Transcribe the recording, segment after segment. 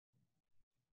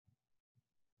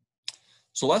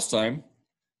So last time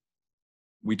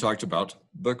we talked about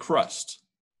the crust.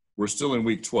 We're still in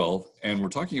week 12 and we're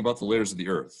talking about the layers of the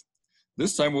earth.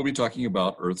 This time we'll be talking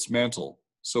about Earth's mantle.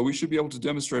 So we should be able to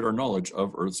demonstrate our knowledge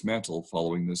of Earth's mantle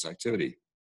following this activity.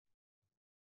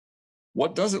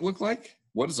 What does it look like?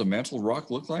 What does a mantle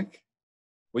rock look like?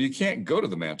 Well, you can't go to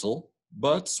the mantle,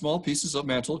 but small pieces of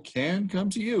mantle can come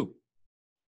to you.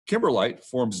 Kimberlite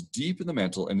forms deep in the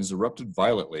mantle and is erupted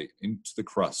violently into the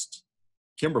crust.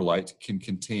 Kimberlite can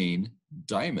contain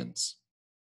diamonds.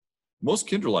 Most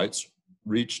kimberlites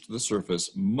reached the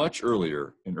surface much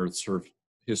earlier in Earth's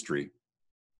history.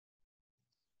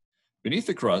 Beneath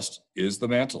the crust is the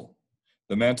mantle.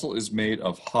 The mantle is made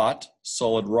of hot,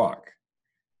 solid rock.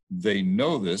 They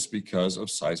know this because of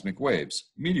seismic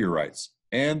waves, meteorites,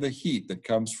 and the heat that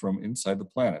comes from inside the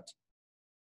planet.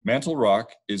 Mantle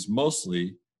rock is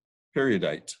mostly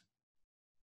periodite,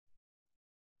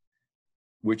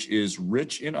 which is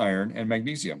rich in iron and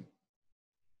magnesium.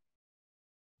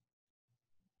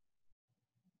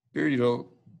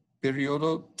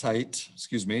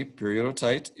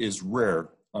 Periodotite is rare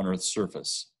on Earth's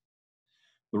surface.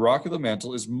 The rock of the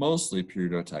mantle is mostly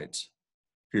periodotite.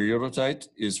 Periodotite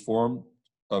is formed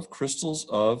of crystals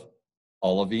of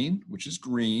olivine, which is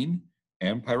green,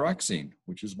 and pyroxene,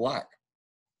 which is black.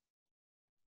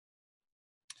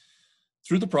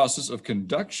 Through the process of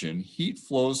conduction, heat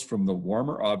flows from the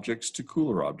warmer objects to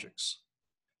cooler objects.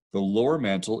 The lower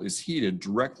mantle is heated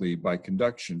directly by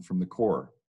conduction from the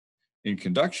core. In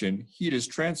conduction, heat is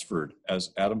transferred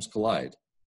as atoms collide.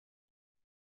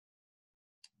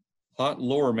 Hot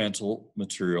lower mantle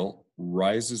material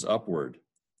rises upward.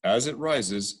 As it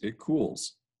rises, it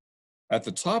cools. At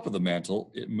the top of the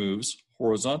mantle, it moves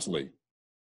horizontally.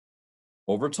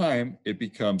 Over time, it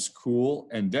becomes cool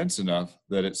and dense enough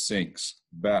that it sinks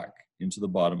back into the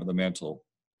bottom of the mantle,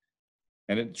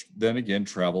 and it then again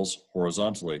travels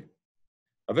horizontally.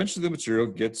 Eventually, the material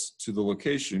gets to the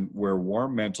location where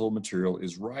warm mantle material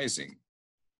is rising.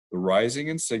 The rising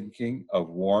and sinking of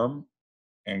warm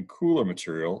and cooler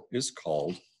material is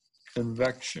called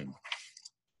convection.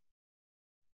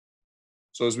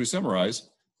 So as we summarize,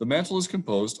 the mantle is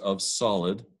composed of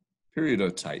solid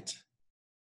periodotite.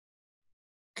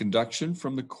 Conduction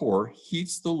from the core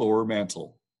heats the lower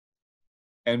mantle,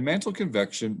 and mantle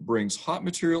convection brings hot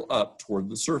material up toward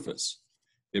the surface.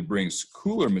 It brings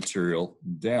cooler material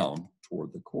down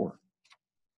toward the core.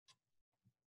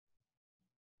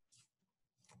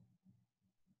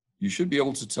 You should be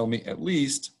able to tell me at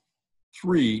least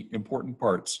 3 important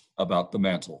parts about the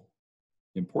mantle,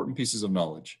 important pieces of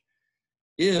knowledge.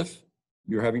 If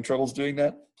you're having troubles doing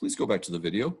that, please go back to the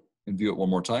video and view it one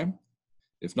more time.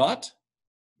 If not,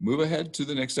 move ahead to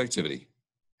the next activity.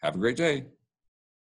 Have a great day.